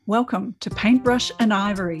Welcome to Paintbrush and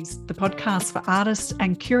Ivories, the podcast for artists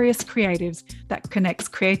and curious creatives that connects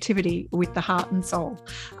creativity with the heart and soul.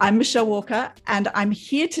 I'm Michelle Walker, and I'm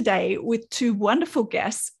here today with two wonderful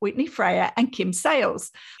guests, Whitney Freya and Kim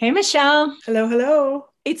Sales. Hey, Michelle. Hello, hello.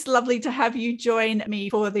 It's lovely to have you join me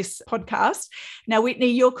for this podcast. Now,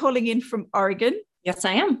 Whitney, you're calling in from Oregon. Yes,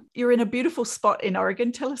 I am. You're in a beautiful spot in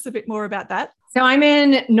Oregon. Tell us a bit more about that. So I'm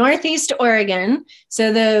in Northeast Oregon.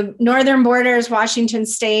 So the northern border is Washington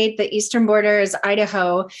State. The eastern border is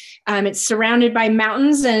Idaho. It's surrounded by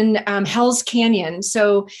mountains and Hell's Canyon.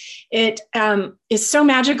 So it is so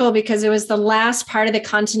magical because it was the last part of the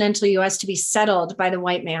continental U.S. to be settled by the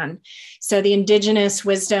white man. So the indigenous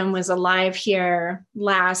wisdom was alive here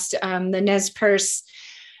last. The Nez Perce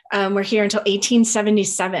were here until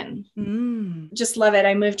 1877. Just love it.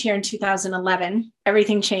 I moved here in 2011.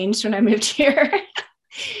 Everything changed when I moved here.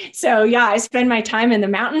 So yeah, I spend my time in the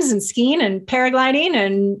mountains and skiing and paragliding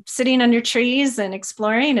and sitting under trees and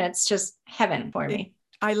exploring. It's just heaven for me.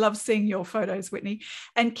 I love seeing your photos, Whitney.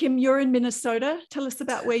 And Kim, you're in Minnesota. Tell us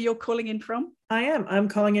about where you're calling in from. I am. I'm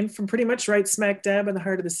calling in from pretty much right smack dab in the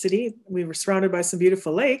heart of the city. We were surrounded by some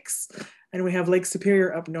beautiful lakes, and we have Lake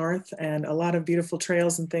Superior up north and a lot of beautiful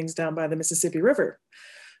trails and things down by the Mississippi River.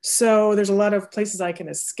 So there's a lot of places I can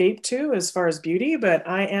escape to as far as beauty, but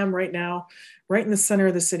I am right now right in the center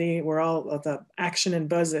of the city where all of the action and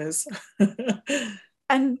buzz is.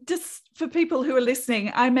 And just for people who are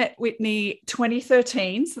listening, I met Whitney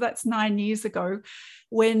 2013, so that's 9 years ago,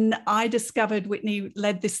 when I discovered Whitney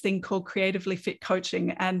led this thing called Creatively Fit Coaching,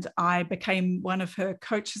 and I became one of her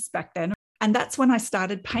coaches back then. And that's when I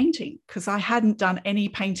started painting, because I hadn't done any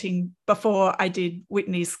painting before I did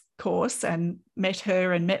Whitney's course and met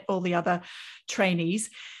her and met all the other trainees.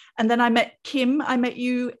 And then I met Kim. I met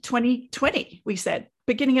you 2020, we said,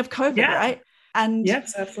 beginning of COVID, right? And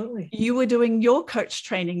yes, absolutely. You were doing your coach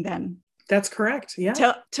training then. That's correct. Yeah.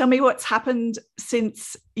 Tell me what's happened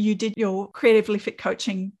since you did your Creatively Fit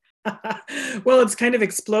coaching. Well, it's kind of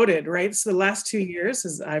exploded, right? So the last 2 years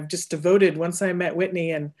is I've just devoted, once I met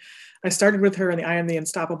Whitney, and I started with her in the I Am the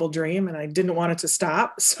Unstoppable Dream, and I didn't want it to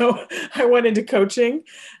stop. So I went into coaching.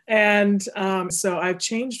 And so I've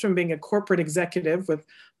changed from being a corporate executive with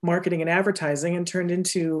marketing and advertising and turned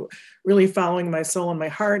into really following my soul and my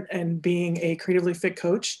heart and being a creatively fit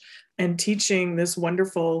coach and teaching this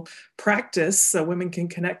wonderful practice so women can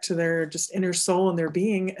connect to their just inner soul and their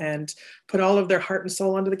being and put all of their heart and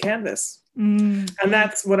soul onto the canvas. And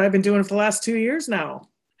that's what I've been doing for the last 2 years now.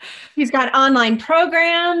 He's got online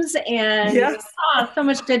programs and so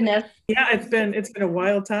much goodness. Yeah, it's been a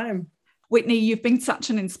wild time. Whitney, you've been such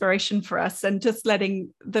an inspiration for us, and just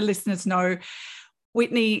letting the listeners know,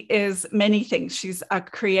 Whitney is many things. She's a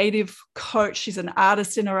creative coach. She's an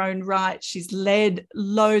artist in her own right. She's led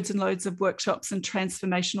loads and loads of workshops and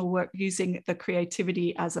transformational work using the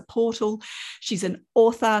creativity as a portal. She's an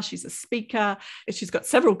author. She's a speaker. She's got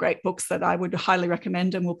several great books that I would highly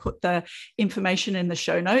recommend, and we'll put the information in the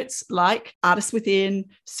show notes, like Artist Within,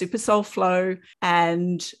 Super Soul Flow,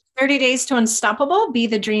 and 30 Days to Unstoppable, Be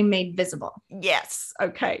the Dream Made Visible. Yes.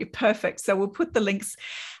 Okay, perfect. So we'll put the links.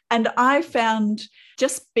 And I found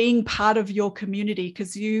just being part of your community,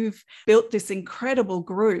 because you've built this incredible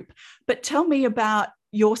group. But tell me about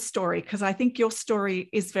your story, because I think your story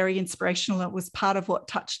is very inspirational. It was part of what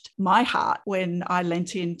touched my heart when I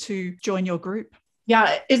lent in to join your group.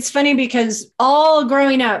 Yeah, it's funny because all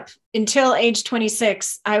growing up until age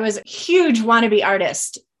 26, I was a huge wannabe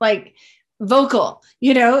artist, like vocal,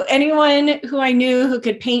 anyone who I knew who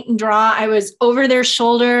could paint and draw, I was over their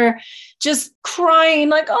shoulder, just crying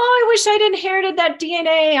like, oh, I wish I'd inherited that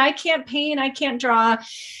DNA. I can't paint. I can't draw.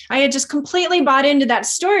 I had just completely bought into that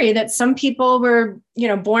story that some people were,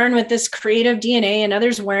 born with this creative DNA and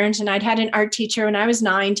others weren't. And I'd had an art teacher when I was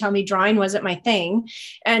 9 tell me drawing wasn't my thing.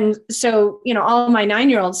 And so, all my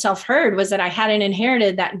 9-year-old self heard was that I hadn't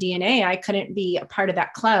inherited that DNA. I couldn't be a part of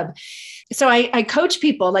that club. So I coach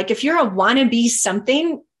people, like, if you're a wannabe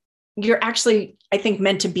something, you're actually, I think,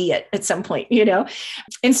 meant to be it at some point,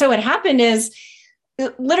 And so what happened is,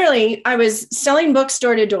 literally, I was selling books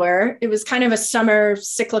door to door. It was kind of a summer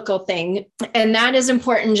cyclical thing. And that is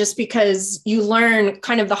important just because you learn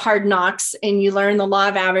kind of the hard knocks and you learn the law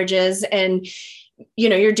of averages, and,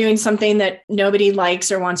 you're doing something that nobody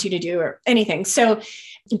likes or wants you to do or anything. So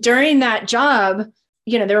during that job,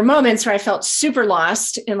 there were moments where I felt super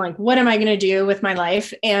lost and like, what am I going to do with my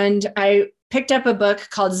life? And I picked up a book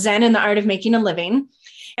called Zen and the Art of Making a Living.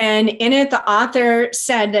 And in it, the author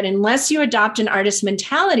said that unless you adopt an artist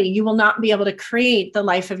mentality, you will not be able to create the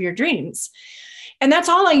life of your dreams. And that's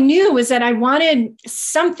all I knew, was that I wanted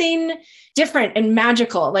something different and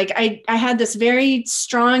magical. Like I had this very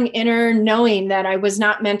strong inner knowing that I was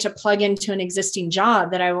not meant to plug into an existing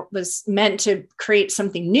job, that I was meant to create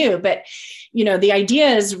something new. But, the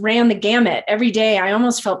ideas ran the gamut every day. I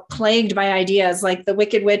almost felt plagued by ideas. Like the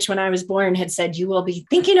Wicked Witch, when I was born, had said, you will be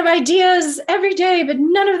thinking of ideas every day, but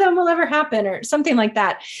none of them will ever happen, or something like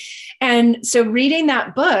that. And so reading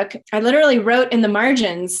that book, I literally wrote in the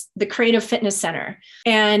margins, the Creative Fitness Center.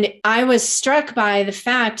 And I was struck by the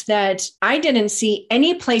fact that I didn't see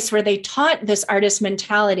any place where they taught this artist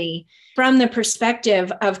mentality from the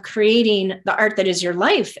perspective of creating the art that is your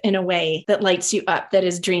life in a way that lights you up, that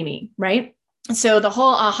is dreamy, right? So the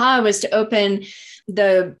whole aha was to open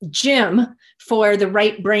the gym for the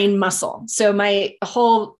right brain muscle. So my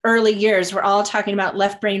whole early years were all talking about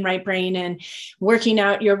left brain, right brain, and working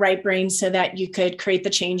out your right brain so that you could create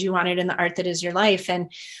the change you wanted in the art that is your life.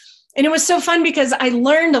 And it was so fun because I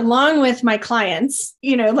learned along with my clients,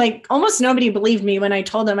 like almost nobody believed me when I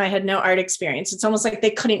told them I had no art experience. It's almost like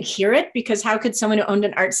they couldn't hear it, because how could someone who owned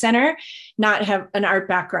an art center not have an art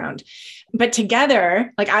background? But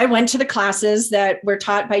together, like I went to the classes that were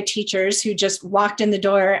taught by teachers who just walked in the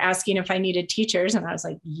door asking if I needed teachers. And I was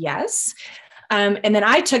like, yes. And then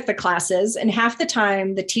I took the classes, and half the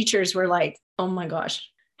time the teachers were like, oh my gosh,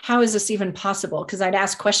 how is this even possible? Because I'd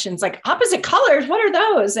ask questions like, opposite colors, what are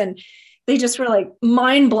those? And they just were like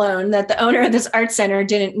mind blown that the owner of this art center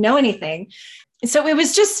didn't know anything. So it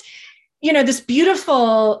was just, this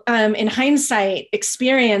beautiful, in hindsight,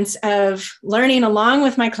 experience of learning along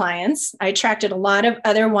with my clients. I attracted a lot of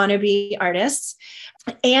other wannabe artists,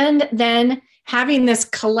 and then having this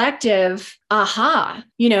collective aha,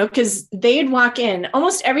 because they'd walk in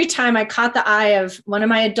almost every time. I caught the eye of one of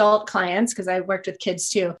my adult clients, because I worked with kids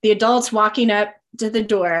too. The adults walking up to the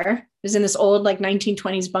door, it was in this old like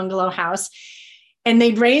 1920s bungalow house, and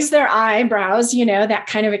they'd raise their eyebrows, that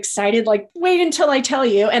kind of excited, like, wait until I tell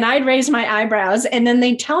you. And I'd raise my eyebrows, and then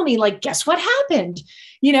they'd tell me, like, guess what happened?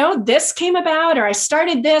 This came about, or I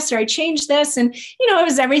started this, or I changed this. And, it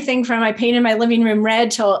was everything from I painted my living room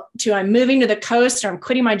red to I'm moving to the coast, or I'm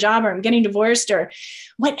quitting my job, or I'm getting divorced, or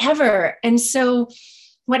whatever. And so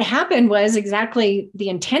what happened was exactly the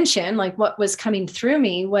intention, like what was coming through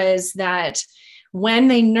me was that when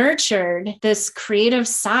they nurtured this creative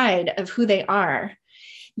side of who they are,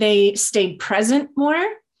 they stayed present more.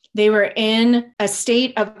 They were in a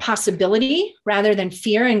state of possibility rather than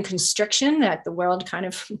fear and constriction that the world kind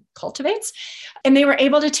of cultivates. And they were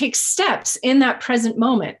able to take steps in that present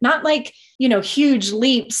moment, not like, huge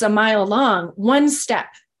leaps a mile long, one step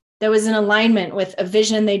that was in alignment with a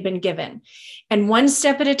vision they'd been given. And one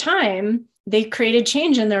step at a time, they created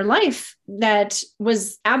change in their life that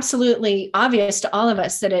was absolutely obvious to all of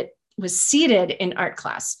us that it was seated in art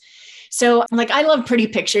class. So like, I love pretty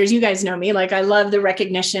pictures. You guys know me. Like I love the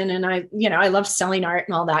recognition, and I love selling art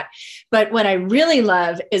and all that. But what I really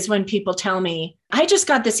love is when people tell me, I just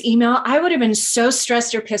got this email. I would have been so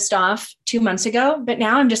stressed or pissed off 2 months ago, but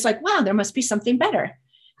now I'm just like, wow, there must be something better.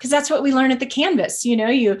 Because that's what we learn at the canvas.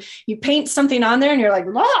 You paint something on there and you're like,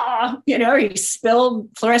 or you spill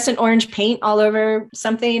fluorescent orange paint all over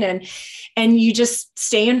something, and you just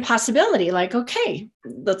stay in possibility, like, okay,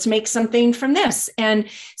 let's make something from this. And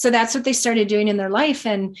so that's what they started doing in their life.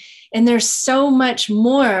 And there's so much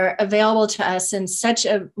more available to us, and such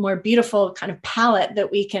a more beautiful kind of palette that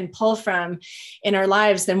we can pull from in our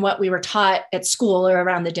lives than what we were taught at school or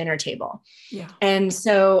around the dinner table. Yeah. And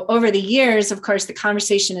so over the years, of course, the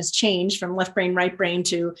conversation has changed from left brain, right brain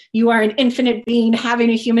to you are an infinite being having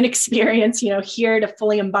a human experience, here to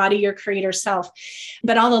fully embody your creator self.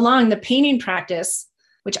 But all along, the painting practice,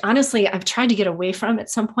 which honestly, I've tried to get away from at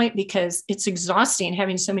some point because it's exhausting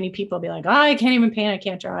having so many people be like, oh, I can't even paint. I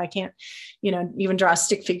can't draw. I can't, even draw a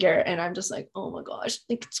stick figure. And I'm just like, oh my gosh,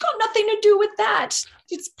 like, it's got nothing to do with that.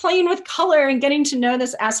 It's playing with color and getting to know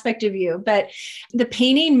this aspect of you. But the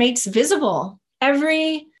painting makes visible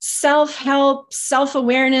every self-help,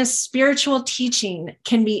 self-awareness, spiritual teaching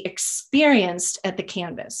can be experienced at the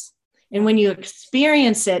canvas. And when you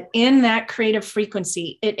experience it in that creative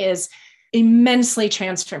frequency, it is immensely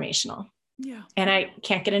transformational. Yeah. And I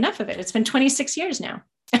can't get enough of it. It's been 26 years now.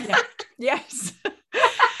 Yeah. Yes.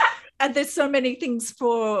 And there's so many things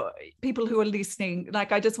for people who are listening.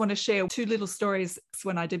 Like, I just want to share 2 little stories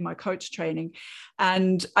when I did my coach training,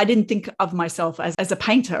 and I didn't think of myself as a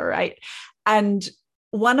painter, right? And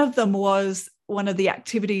one of them was one of the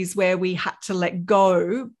activities where we had to let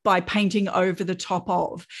go by painting over the top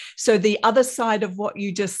of. So the other side of what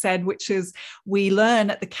you just said, which is we learn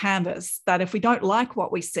at the canvas that if we don't like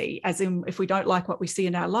what we see, as in if we don't like what we see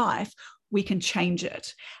in our life, we can change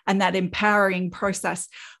it. And that empowering process.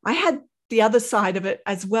 I had the other side of it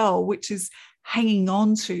as well, which is hanging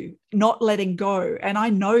on to, not letting go. And I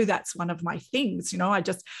know that's one of my things. I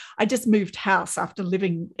just moved house after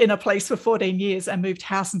living in a place for 14 years and moved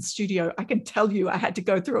house and studio. I can tell you I had to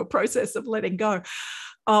go through a process of letting go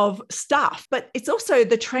of stuff. But it's also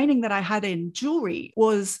the training that I had in jewelry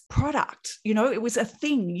was product. It was a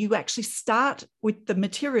thing. You actually start with the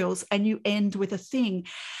materials and you end with a thing.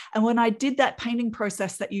 And when I did that painting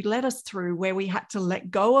process that you led us through, where we had to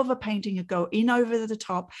let go of a painting and go in over the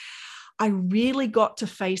top, I really got to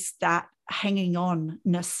face that hanging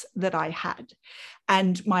on-ness that I had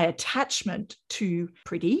and my attachment to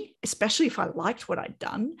pretty, especially if I liked what I'd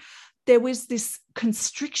done. There was this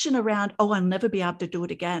constriction around, I'll never be able to do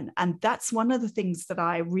it again. And that's one of the things that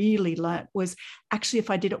I really learned was actually, if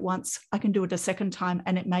I did it once, I can do it a second time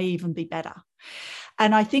and it may even be better.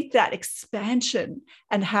 And I think that expansion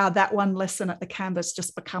and how that one lesson at the canvas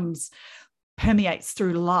just permeates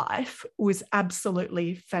through life was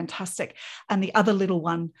absolutely fantastic. And the other little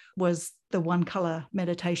one was the one color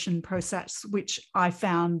meditation process, which I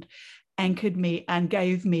found anchored me and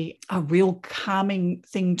gave me a real calming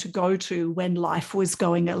thing to go to when life was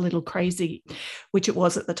going a little crazy, which it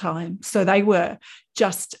was at the time. So they were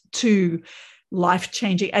just two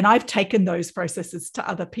life-changing. And I've taken those processes to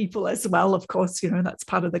other people as well. Of course, that's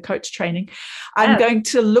part of the coach training. I'm going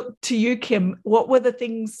to look to you, Kim. What were the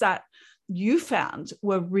things that you found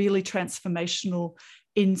were really transformational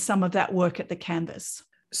in some of that work at the canvas?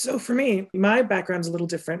 So for me, my background's a little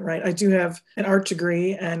different, right? I do have an art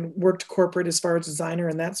degree and worked corporate as far as designer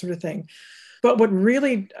and that sort of thing. But what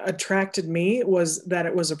really attracted me was that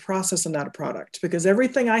it was a process and not a product, because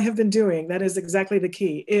everything I have been doing, that is exactly the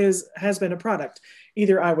key, has been a product.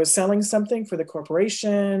 Either I was selling something for the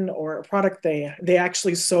corporation or a product they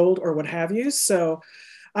actually sold or what have you. So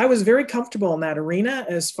I was very comfortable in that arena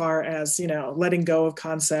as far as, letting go of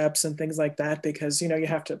concepts and things like that, because, you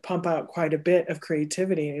have to pump out quite a bit of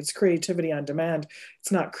creativity. It's creativity on demand.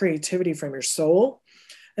 It's not creativity from your soul.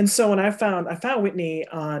 And so when I found Whitney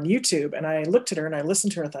on YouTube and I looked at her and I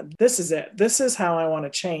listened to her, I thought, this is it. This is how I want to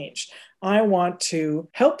change. I want to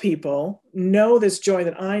help people know this joy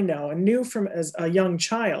that I know and knew from as a young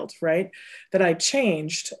child, right? That I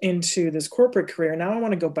changed into this corporate career. Now I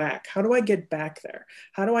want to go back. How do I get back there?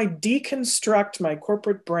 How do I deconstruct my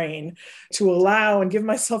corporate brain to allow and give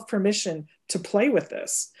myself permission to play with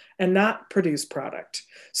this and not produce product?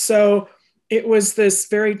 So it was this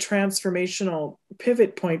very transformational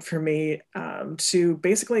pivot point for me to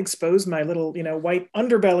basically expose my little, white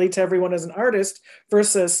underbelly to everyone as an artist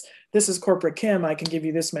versus this is corporate Kim. I can give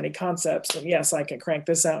you this many concepts. And yes, I can crank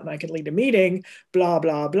this out and I can lead a meeting, blah,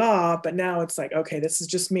 blah, blah. But now it's like, okay, this is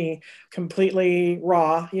just me completely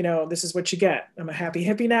raw. This is what you get. I'm a happy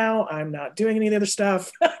hippie now. I'm not doing any other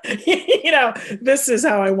stuff. This is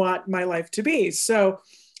how I want my life to be. So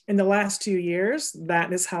in the last 2 years,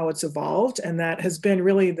 that is how it's evolved. And that has been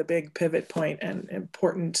really the big pivot point and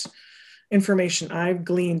important information I've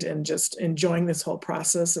gleaned in just enjoying this whole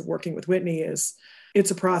process of working with Whitney is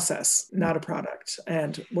it's a process, not a product.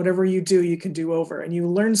 And whatever you do, you can do over and you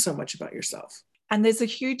learn so much about yourself. And there's a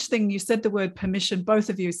huge thing. You said the word permission. Both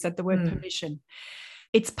of you said the word permission.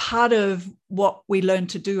 It's part of what we learn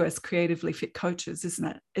to do as creatively fit coaches, isn't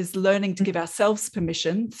it? Is learning to give ourselves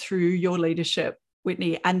permission through your leadership,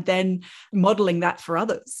 Whitney, and then modeling that for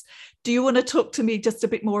others. Do you want to talk to me just a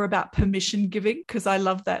bit more about permission giving? Because I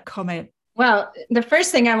love that comment. Well, the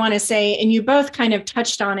first thing I want to say, and you both kind of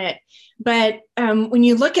touched on it, but when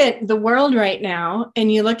you look at the world right now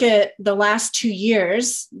and you look at the last 2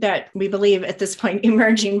 years that we believe at this point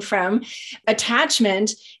emerging from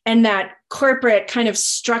attachment and that corporate kind of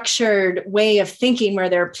structured way of thinking where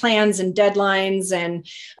there are plans and deadlines and,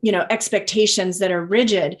 expectations that are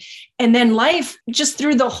rigid, and then life just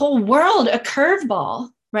threw the whole world a curveball.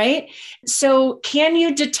 Right? So can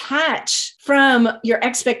you detach from your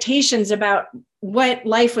expectations about what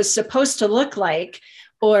life was supposed to look like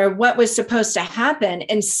or what was supposed to happen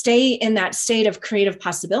and stay in that state of creative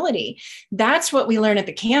possibility? That's what we learn at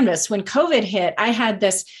the canvas. When COVID hit, I had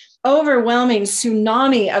this overwhelming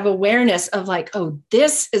tsunami of awareness of like, oh,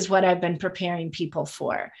 this is what I've been preparing people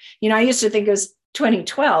for. I used to think it was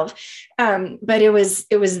 2012, but it was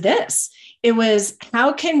this. It was,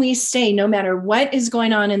 how can we stay, no matter what is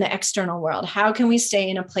going on in the external world, how can we stay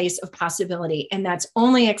in a place of possibility? And that's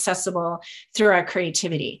only accessible through our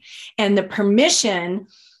creativity. And the permission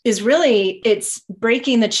is really, it's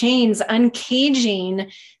breaking the chains,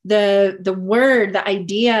 uncaging the word, the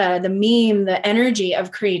idea, the meme, the energy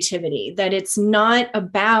of creativity, that it's not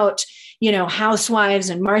about, housewives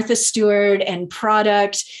and Martha Stewart and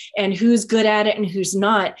product and who's good at it and who's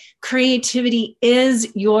not. Creativity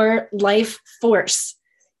is your life force.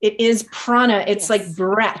 It is prana. It's like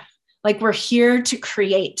breath. Like we're here to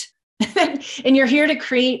create. And you're here to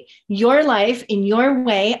create your life in your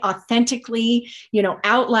way, authentically,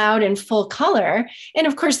 out loud in full color. And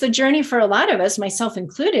of course, the journey for a lot of us, myself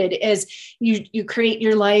included, is you create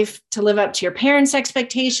your life to live up to your parents'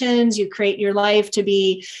 expectations. You create your life to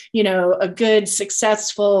be, a good,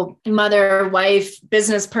 successful mother, wife,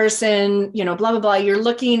 business person, blah, blah, blah. You're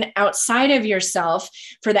looking outside of yourself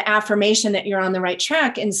for the affirmation that you're on the right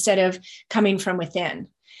track instead of coming from within.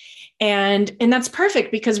 And that's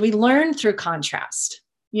perfect because we learn through contrast.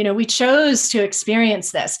 We chose to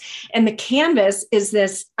experience this. And the canvas is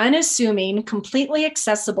this unassuming, completely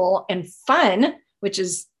accessible and fun, which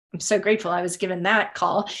is, I'm so grateful I was given that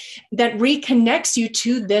call, that reconnects you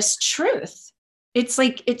to this truth. It's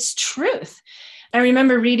like, it's truth. I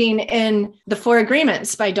remember reading in The Four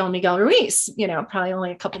Agreements by Don Miguel Ruiz, probably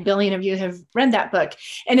only a couple billion of you have read that book.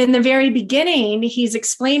 And in the very beginning, he's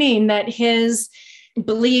explaining that his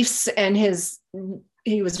beliefs and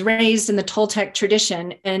he was raised in the Toltec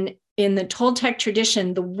tradition. And in the Toltec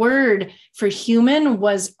tradition, the word for human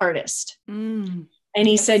was artist. And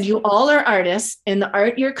he said, you all are artists and the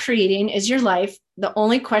art you're creating is your life. The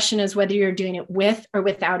only question is whether you're doing it with or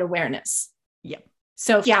without awareness. Yep.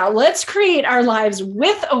 So let's create our lives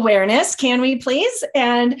with awareness. Can we please?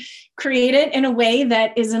 And create it in a way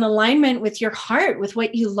that is in alignment with your heart, with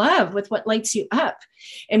what you love, with what lights you up.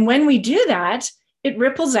 And when we do that, it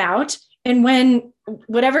ripples out. And when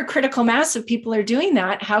whatever critical mass of people are doing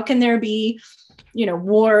that, how can there be,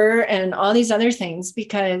 war and all these other things?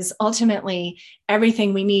 Because ultimately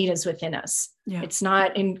everything we need is within us. Yeah. It's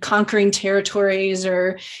not in conquering territories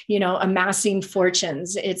or, amassing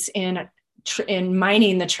fortunes. It's in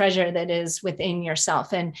mining the treasure that is within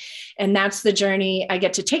yourself. And that's the journey I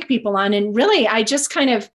get to take people on. And really, I just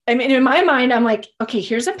in my mind, I'm like, okay,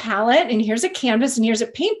 here's a palette and here's a canvas and here's a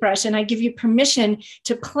paintbrush. And I give you permission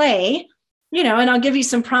to play, and I'll give you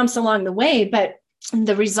some prompts along the way, but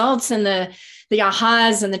the results and the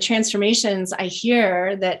ahas and the transformations I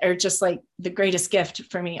hear that are just like the greatest gift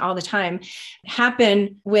for me all the time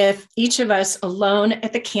happen with each of us alone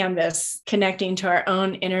at the canvas, connecting to our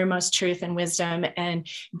own innermost truth and wisdom and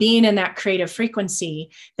being in that creative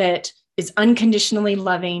frequency that is unconditionally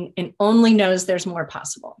loving and only knows there's more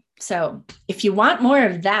possible. So if you want more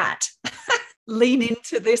of that, lean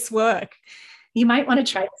into this work. You might want to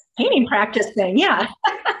try this painting practice thing. Yeah.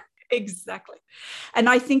 Exactly. And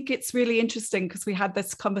I think it's really interesting because we had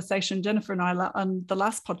this conversation, Jennifer and I, on the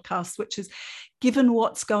last podcast, which is given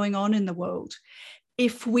what's going on in the world,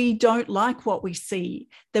 if we don't like what we see,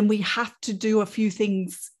 then we have to do a few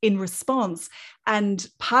things in response. And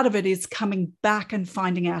part of it is coming back and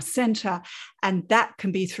finding our center. And that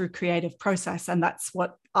can be through creative process. And that's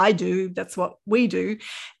what I do. That's what we do,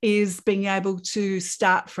 is being able to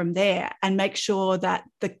start from there and make sure that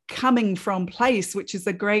the coming from place, which is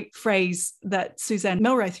a great phrase that Suzanne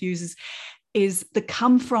Melrath uses, is the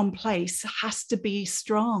come from place has to be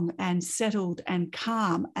strong and settled and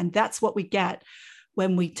calm. And that's what we get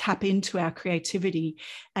when we tap into our creativity,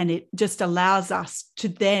 and it just allows us to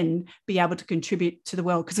then be able to contribute to the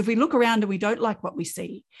world. Because if we look around and we don't like what we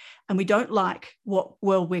see and we don't like what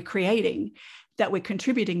world we're creating, that we're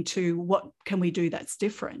contributing to, what can we do that's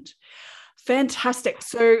different? Fantastic.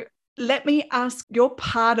 So let me ask, you're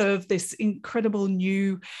part of this incredible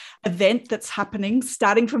new event that's happening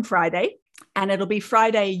starting from Friday, and it'll be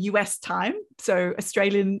Friday US time. So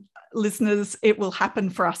Australian listeners, it will happen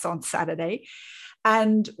for us on Saturday.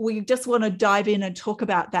 And we just want to dive in and talk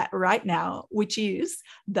about that right now, which is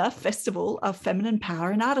the Festival of Feminine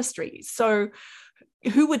Power and Artistry. So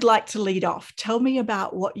who would like to lead off? Tell me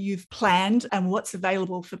about what you've planned and what's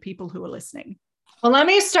available for people who are listening. Well, let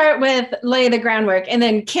me start with lay the groundwork. And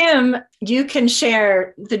then Kim, you can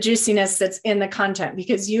share the juiciness that's in the content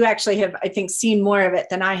because you actually have, I think, seen more of it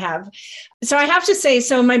than I have. So I have to say,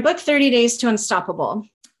 my book, 30 Days to Unstoppable,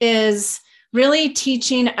 is really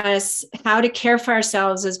teaching us how to care for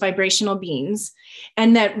ourselves as vibrational beings.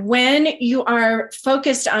 And that when you are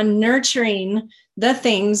focused on nurturing the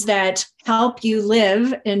things that help you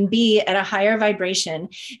live and be at a higher vibration,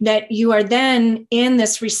 that you are then in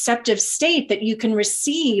this receptive state that you can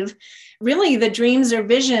receive really the dreams or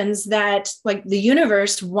visions that like the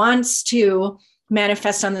universe wants to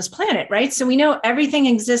manifest on this planet, right? So we know everything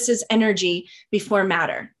exists as energy before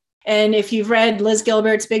matter. And if you've read Liz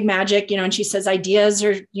Gilbert's Big Magic, and she says ideas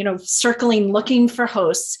are, circling, looking for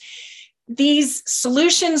hosts. These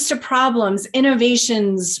solutions to problems,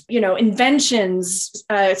 innovations, inventions,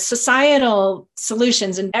 societal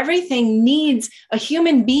solutions, and everything needs a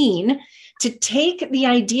human being to take the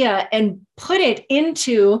idea and put it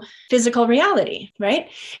into physical reality, right?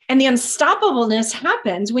 And the unstoppableness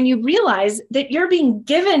happens when you realize that you're being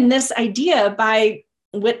given this idea by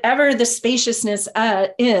whatever the spaciousness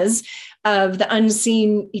is of the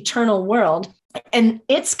unseen eternal world, and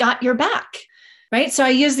it's got your back. Right. So I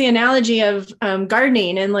use the analogy of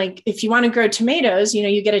gardening, and like, if you want to grow tomatoes,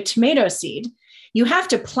 you get a tomato seed. You have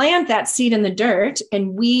to plant that seed in the dirt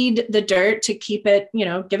and weed the dirt to keep it,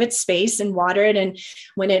 give it space and water it. And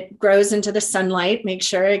when it grows into the sunlight, make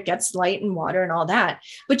sure it gets light and water and all that.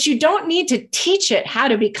 But you don't need to teach it how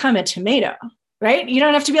to become a tomato, right? You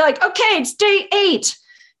don't have to be like, okay, it's day 8.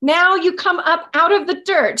 Now you come up out of the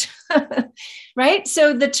dirt, right?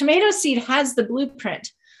 So the tomato seed has the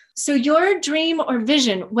blueprint. So your dream or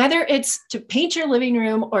vision, whether it's to paint your living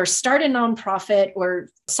room or start a nonprofit or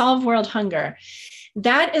solve world hunger,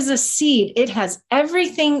 that is a seed. It has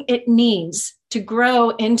everything it needs to grow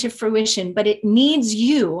into fruition, but it needs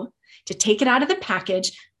you to take it out of the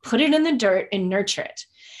package, put it in the dirt, and nurture it.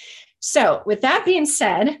 So with that being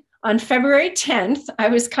said, on February 10th, I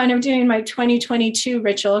was kind of doing my 2022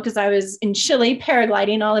 ritual because I was in Chile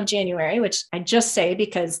paragliding all of January, which I just say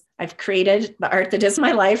because I've created the art that is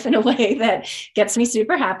my life in a way that gets me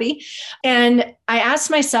super happy. And I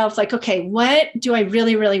asked myself, like, okay, what do I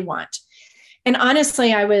really, really want? And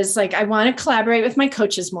honestly, I was like, I want to collaborate with my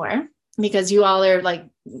coaches more because you all are like,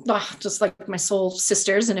 just like my soul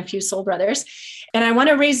sisters and a few soul brothers. And I want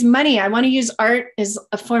to raise money. I want to use art as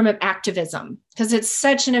a form of activism because it's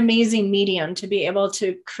such an amazing medium to be able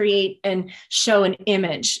to create and show an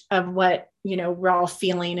image of what, we're all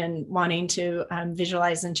feeling and wanting to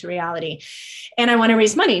visualize into reality. And I want to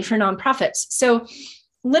raise money for nonprofits. So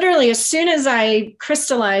literally, as soon as I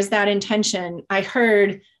crystallized that intention, I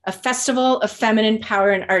heard a festival of feminine power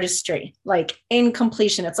and artistry, like in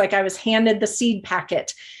completion. It's like I was handed the seed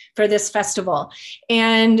packet for this festival.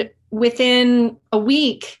 And within a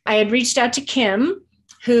week, I had reached out to Kim,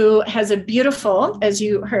 who has a beautiful, as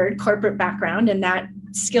you heard, corporate background and that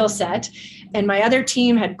skill set. And my other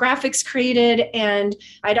team had graphics created, and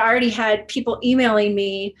I'd already had people emailing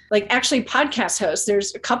me, like actually podcast hosts.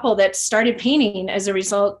 There's a couple that started painting as a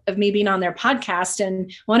result of me being on their podcast.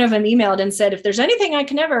 And one of them emailed and said, if there's anything I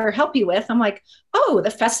can ever help you with, I'm like, oh,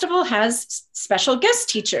 the festival has special guest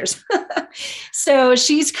teachers. So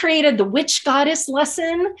she's created the Witch Goddess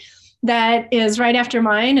lesson that is right after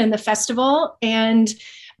mine in the festival. And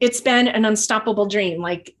it's been an unstoppable dream.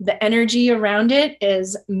 Like the energy around it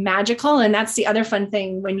is magical. And that's the other fun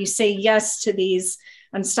thing. When you say yes to these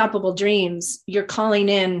unstoppable dreams, you're calling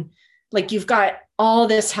in, like you've got all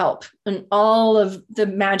this help and all of the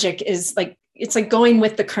magic is like, it's like going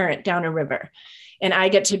with the current down a river. And I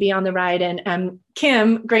get to be on the ride. And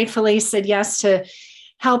Kim gratefully said yes to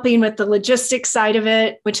helping with the logistics side of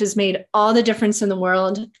it, which has made all the difference in the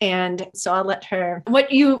world. And so I'll let her,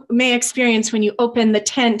 what you may experience when you open the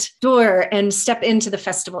tent door and step into the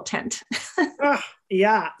festival tent.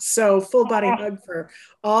 Yeah. So full body hug for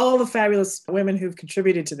all the fabulous women who've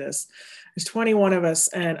contributed to this. There's 21 of us,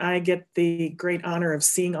 and I get the great honor of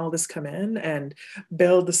seeing all this come in and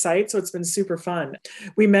build the site. So it's been super fun.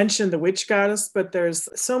 We mentioned the witch goddess, but there's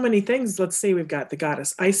so many things. Let's see, we've got the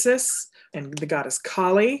goddess Isis and the goddess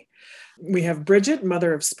Kali. We have Bridget,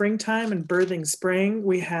 mother of springtime and birthing spring.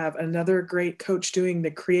 We have another great coach doing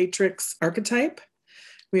the creatrix archetype.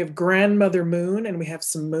 We have grandmother moon, and we have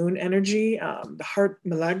some moon energy. The heart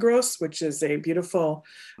milagros, which is a beautiful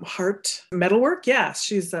heart metalwork. Yeah,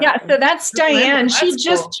 she's so that's Diane. She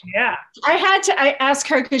just cool. Yeah. I asked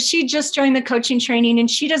her because she just joined the coaching training and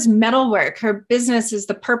she does metalwork. Her business is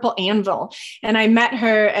the Purple Anvil. And I met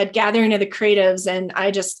her at Gathering of the Creatives and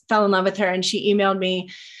I just fell in love with her. And she emailed me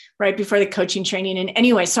right before the coaching training. And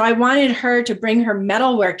anyway, so I wanted her to bring her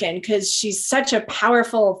metalwork in because she's such a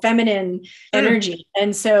powerful feminine energy.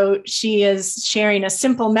 And so she is sharing a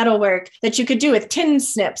simple metalwork that you could do with tin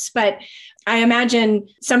snips. But I imagine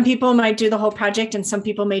some people might do the whole project and some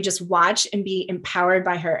people may just watch and be empowered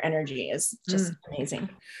by her energy. Is just amazing.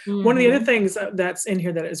 One of the other things that's in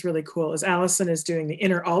here that is really cool is Allison is doing the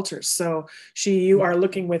inner altars. So you are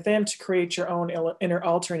looking within to create your own inner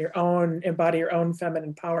altar and your own, embody your own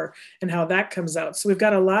feminine power and how that comes out. So we've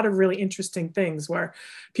got a lot of really interesting things where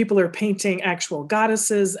people are painting actual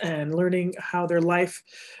goddesses and learning how their life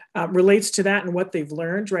relates to that and what they've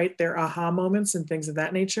learned, right? Their aha moments and things of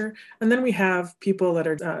that nature. And then we have people that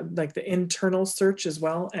are like the internal search as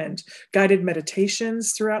well, and guided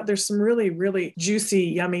meditations throughout. There's some really, really juicy,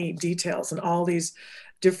 yummy details and all these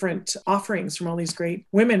different offerings from all these great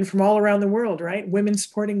women from all around the world, right? Women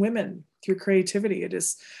supporting women through creativity.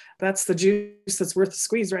 That's the juice that's worth the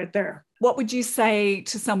squeeze right there. What would you say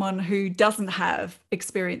to someone who doesn't have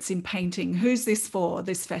experience in painting? Who's this for,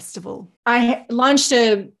 this festival? I launched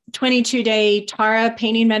a 22-day Tara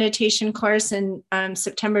painting meditation course in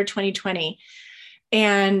September 2020.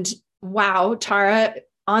 And wow, Tara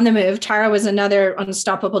on the move. Tara was another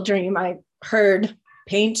unstoppable dream. I heard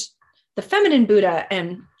paint the feminine Buddha.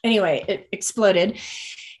 And anyway, it exploded.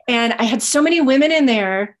 And I had so many women in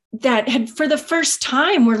there that had, for the first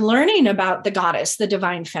time, were learning about the goddess, the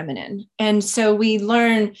divine feminine. And so we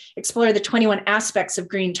explore the 21 aspects of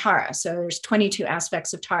green Tara. So there's 22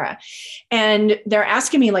 aspects of Tara. And they're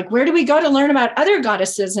asking me, like, where do we go to learn about other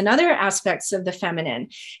goddesses and other aspects of the feminine?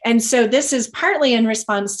 And so this is partly in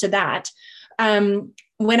response to that.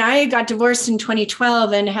 When I got divorced in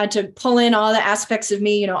 2012 and had to pull in all the aspects of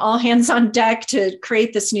me, all hands on deck to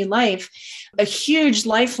create this new life, a huge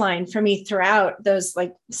lifeline for me throughout those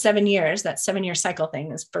 7 years, that 7-year cycle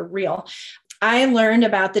thing is for real. I learned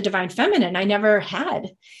about the divine feminine I never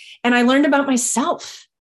had. And I learned about myself.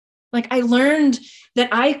 I learned that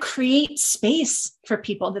I create space for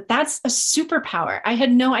people, that's a superpower. I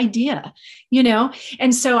had no idea,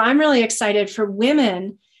 And so I'm really excited for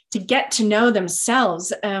women to get to know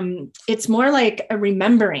themselves. It's more like a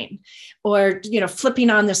remembering or, flipping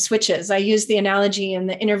on the switches. I use the analogy in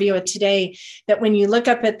the interview with Today that when you look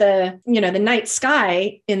up at the night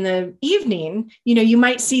sky in the evening, you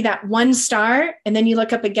might see that one star, and then you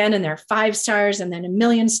look up again and there are 5 stars and then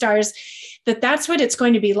 1,000,000 stars. That's what it's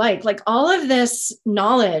going to be like. All of this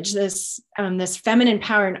knowledge, this feminine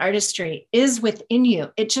power and artistry is within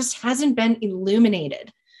you. It just hasn't been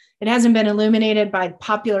illuminated. It hasn't been illuminated by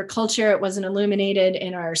popular culture. It wasn't illuminated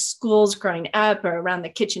in our schools growing up or around the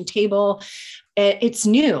kitchen table. It's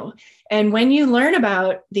new. And when you learn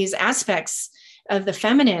about these aspects of the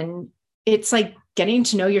feminine, it's like getting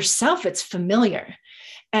to know yourself. It's familiar.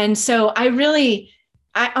 And so I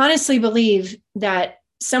honestly believe that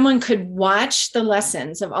someone could watch the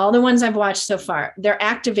lessons of all the ones I've watched so far, their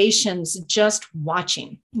activations, just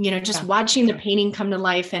watching, watching the painting come to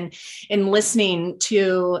life and listening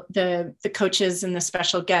to the coaches and the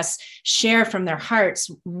special guests share from their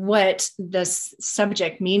hearts what this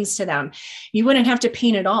subject means to them. You wouldn't have to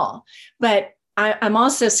paint at all, but I'm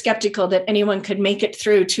also skeptical that anyone could make it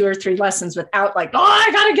through 2 or 3 lessons without I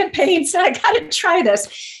got to get paints. I got to try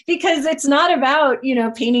this, because it's not about,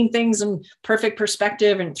 painting things in perfect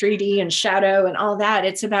perspective and 3D and shadow and all that.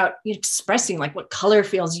 It's about expressing what color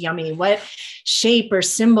feels yummy, what shape or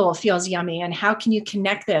symbol feels yummy, and how can you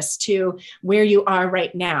connect this to where you are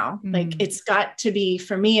right now? It's got to be,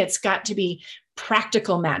 for me, it's got to be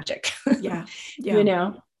practical magic. Yeah.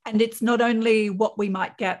 Yeah. And it's not only what we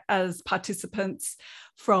might get as participants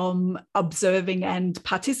from observing and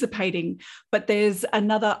participating, but there's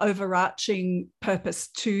another overarching purpose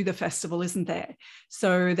to the festival, isn't there?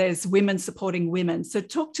 So there's women supporting women. So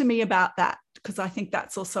talk to me about that, because I think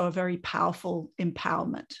that's also a very powerful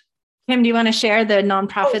empowerment. Kim, do you want to share the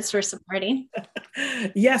nonprofits we're supporting?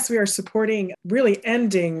 Yes, we are supporting really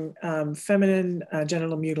ending feminine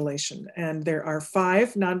genital mutilation. And there are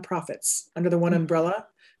 5 nonprofits under the one umbrella.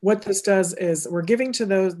 What this does is we're giving to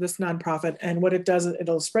this nonprofit, and what it does is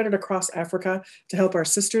it'll spread it across Africa to help our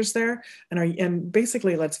sisters there. And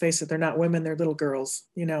basically, let's face it, they're not women, they're little girls,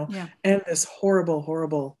 and this horrible,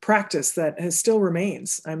 horrible practice that still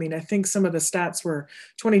remains. I mean, I think some of the stats were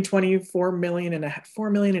 2020, 4 million and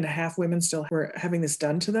a half women still were having this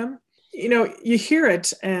done to them. You hear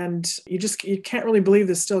it and you can't really believe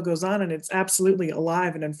this still goes on, and it's absolutely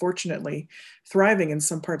alive and unfortunately thriving in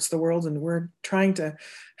some parts of the world. And we're trying to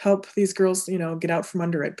help these girls, get out from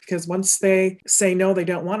under it, because once they say no, they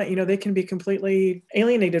don't want it, they can be completely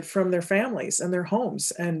alienated from their families and their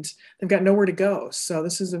homes, and they've got nowhere to go. So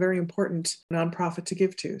this is a very important nonprofit to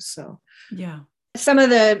give to. So, yeah. Some of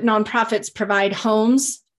the nonprofits provide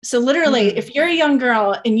homes. So literally, if you're a young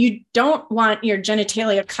girl and you don't want your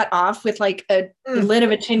genitalia cut off with a lid of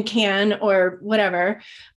a tin can or whatever,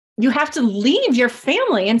 you have to leave your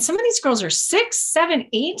family. And some of these girls are 6, 7,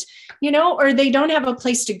 8, or they don't have a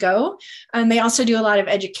place to go. And they also do a lot of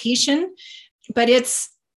education, but it's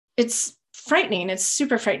frightening. It's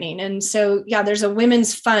super frightening. And so, there's a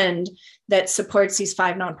women's fund that supports these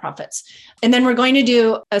 5 nonprofits. And then we're going to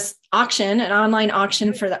do an online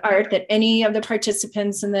auction for the art that any of the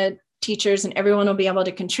participants in the teachers, and everyone will be able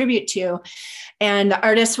to contribute to. And the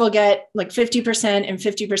artists will get like 50%, and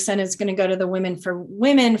 50% is going to go to the Women for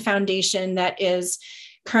Women Foundation that is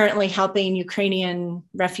currently helping Ukrainian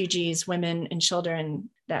refugees, women and children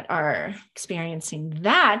that are experiencing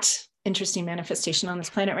that interesting manifestation on this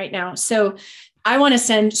planet right now. So I want to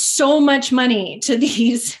send so much money to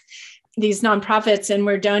these nonprofits, and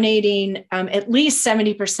we're donating at least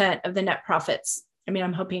 70% of the net profits. I mean,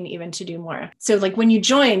 I'm hoping even to do more. So like when you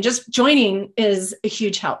join, just joining is a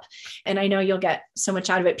huge help. And I know you'll get so much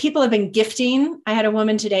out of it. People have been gifting. I had a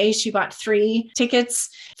woman today, she bought 3 tickets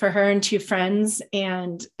for her and 2 friends.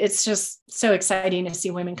 And it's just so exciting to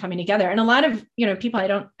see women coming together. And a lot of, people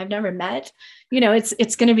I've never met,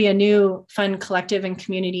 it's going to be a new fun collective and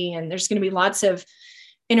community. And there's going to be lots of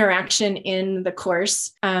interaction in the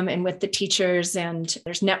course and with the teachers, and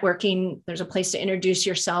there's networking. There's a place to introduce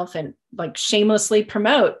yourself and like shamelessly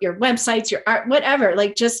promote your websites, your art, whatever.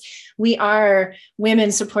 Like just, we are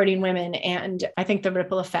women supporting women. And I think the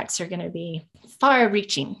ripple effects are going to be far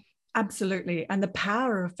reaching. Absolutely. And the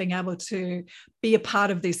power of being able to be a part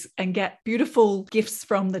of this and get beautiful gifts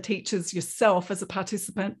from the teachers yourself as a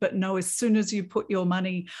participant, but know as soon as you put your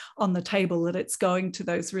money on the table that it's going to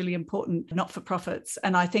those really important not-for-profits.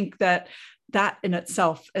 And I think that in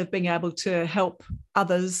itself of being able to help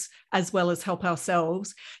others as well as help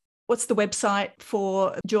ourselves. What's the website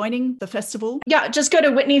for joining the festival? Yeah, just go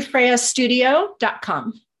to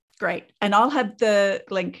whitneyfreyastudio.com. Great. And I'll have the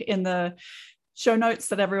link in the show notes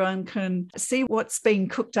that everyone can see what's being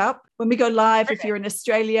cooked up. When we go live, if you're in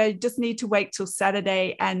Australia, you just need to wait till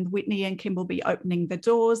Saturday, and Whitney and Kim will be opening the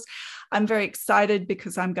doors. I'm very excited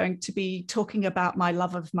because I'm going to be talking about my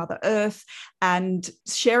love of Mother Earth and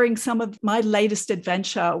sharing some of my latest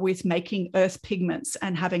adventure with making earth pigments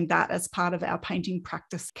and having that as part of our painting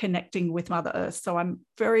practice, connecting with Mother Earth. So I'm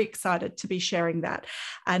very excited to be sharing that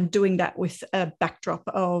and doing that with a backdrop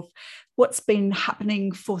of what's been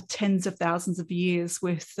happening for tens of thousands of years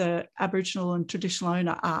with the Aboriginal and traditional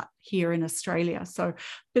owner art here in Australia. So a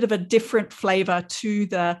bit of a different flavour to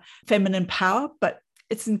the feminine power, but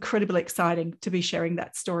it's incredibly exciting to be sharing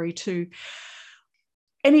that story too.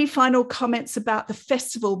 Any final comments about the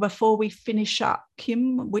festival before we finish up?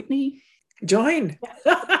 Kim, Whitney? Join.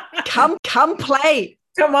 Come play.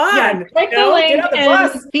 Come on. Yeah, click the link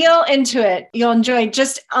and feel into it. You'll enjoy.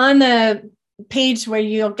 Just on the page where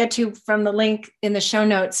you'll get to from the link in the show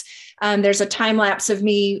notes, there's a time lapse of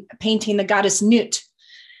me painting the goddess Nut,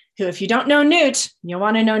 who, if you don't know Nut, you'll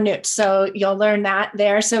want to know Nut. So you'll learn that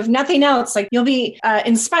there. So if nothing else, like you'll be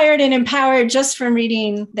inspired and empowered just from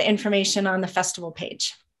reading the information on the festival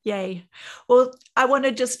page. Yay. Well, I want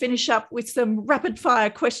to just finish up with some rapid fire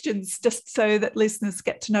questions just so that listeners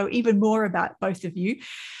get to know even more about both of you.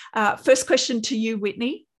 First question to you,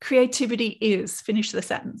 Whitney. Creativity is, finish the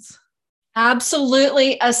sentence.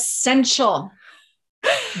 Absolutely essential.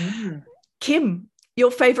 Kim, your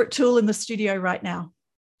favorite tool in the studio right now?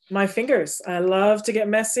 My fingers. I love to get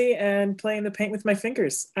messy and play in the paint with my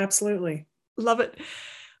fingers. Absolutely. Love it.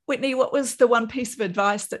 Whitney, what was the one piece of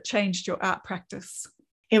advice that changed your art practice?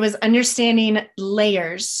 It was understanding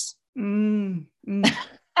layers. These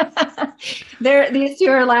two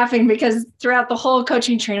are laughing because throughout the whole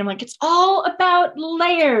coaching training, I'm like, it's all about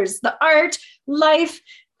layers. The art, life,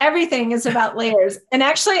 everything is about layers. And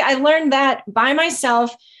actually, I learned that by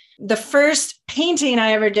myself. The first painting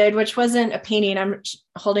I ever did, which wasn't a painting, I'm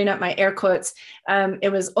holding up my air quotes.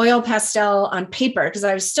 It was oil pastel on paper because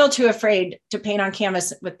I was still too afraid to paint on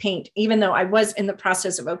canvas with paint, even though I was in the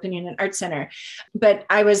process of opening an art center. But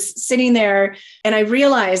I was sitting there and I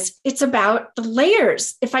realized it's about the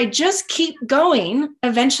layers. If I just keep going,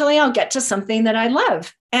 eventually I'll get to something that I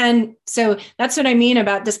love. And so that's what I mean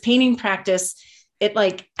about this painting practice. It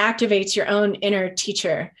like activates your own inner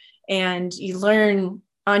teacher and you learn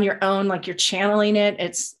on your own, like you're channeling it.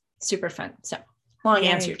 It's super fun. So long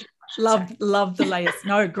answer. Love the layers.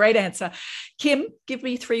 No, great answer. Kim, give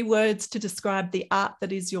me 3 words to describe the art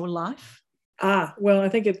that is your life. Well, I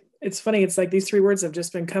think it's funny. It's like these 3 words have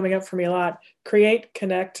just been coming up for me a lot. Create,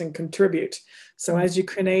 connect, and contribute. So as you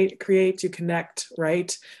create, you connect,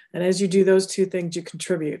 right? And as you do those 2 things, you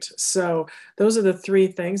contribute. So those are the 3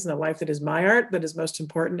 things in the life that is my art that is most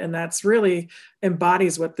important. And that's really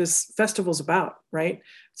embodies what this festival is about, right?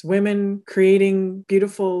 It's women creating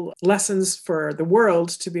beautiful lessons for the world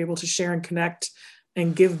to be able to share and connect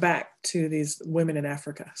and give back to these women in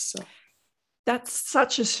Africa. So that's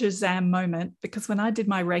such a Shazam moment, because when I did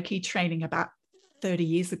my Reiki training about 30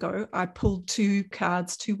 years ago, I pulled 2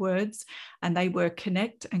 cards, 2 words, and they were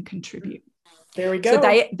connect and contribute. There we go.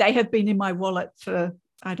 So they have been in my wallet for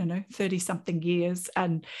I don't know, 30 something years.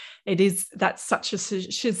 And that's such a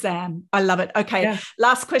Shazam. I love it. Okay. Yeah.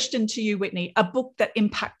 Last question to you, Whitney, a book that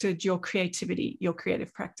impacted your creativity, your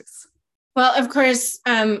creative practice. Well, of course,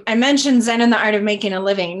 I mentioned Zen and the Art of Making a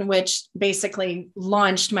Living, which basically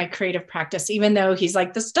launched my creative practice, even though he's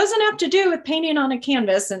like, this doesn't have to do with painting on a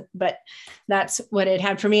canvas. But that's what it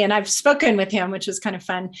had for me. And I've spoken with him, which was kind of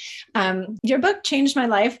fun. Your book changed my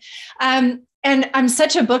life. And I'm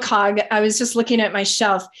such a book hog. I was just looking at my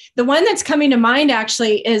shelf. The one that's coming to mind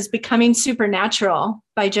actually is Becoming Supernatural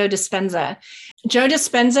by Joe Dispenza. Joe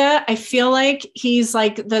Dispenza, I feel like he's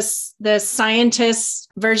like the scientist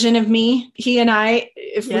version of me. He and I,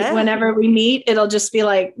 whenever we meet, it'll just be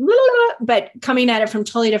like, but coming at it from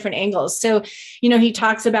totally different angles. So, he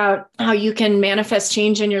talks about how you can manifest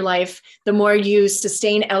change in your life the more you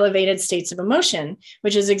sustain elevated states of emotion,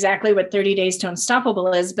 which is exactly what 30 Days to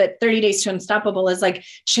Unstoppable is. But 30 Days to Unstoppable is like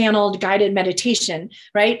channeled guided meditation,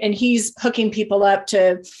 right? And he's hooking people up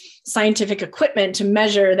to scientific equipment to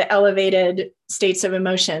measure the elevated states of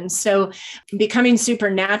emotion. So Becoming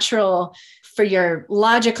Supernatural for your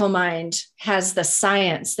logical mind has the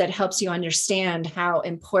science that helps you understand how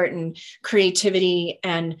important creativity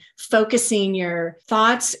and focusing your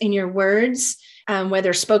thoughts and your words,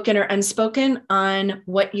 whether spoken or unspoken, on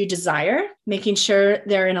what you desire, making sure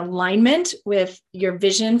they're in alignment with your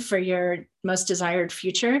vision for your most desired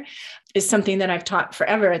future, is something that I've taught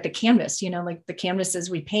forever at the canvas. Like the canvases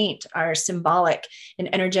we paint are symbolic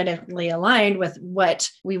and energetically aligned with what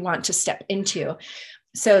we want to step into.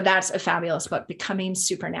 So that's a fabulous book, Becoming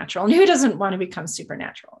Supernatural. And who doesn't want to become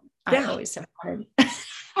supernatural? Yeah. I always have wanted.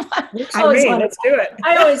 Let's do it.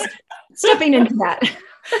 I always stepping into that.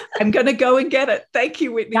 I'm going to go and get it. Thank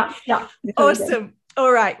you, Whitney. Yeah. Awesome.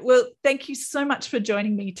 All right. Well, thank you so much for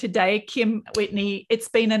joining me today, Kim, Whitney. It's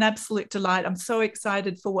been an absolute delight. I'm so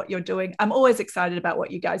excited for what you're doing. I'm always excited about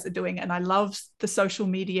what you guys are doing. And I love the social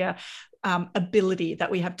media ability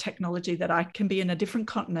that we have, technology that I can be in a different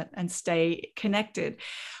continent and stay connected.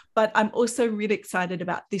 But I'm also really excited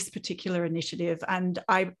about this particular initiative. And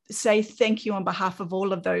I say thank you on behalf of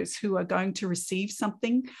all of those who are going to receive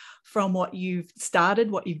something from what you've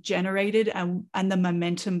started, what you've generated, and the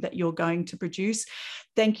momentum that you're going to produce.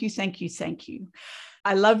 Thank you, thank you, thank you.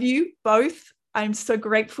 I love you both. I'm so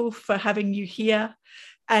grateful for having you here.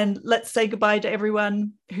 And let's say goodbye to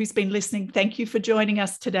everyone who's been listening. Thank you for joining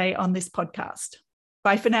us today on this podcast.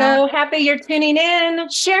 Bye for now. So happy you're tuning in.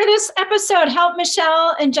 Share this episode. Help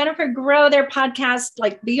Michelle and Jennifer grow their podcast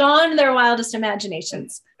like beyond their wildest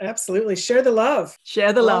imaginations. Absolutely. Share the love.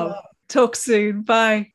 Share the love. Talk soon. Bye.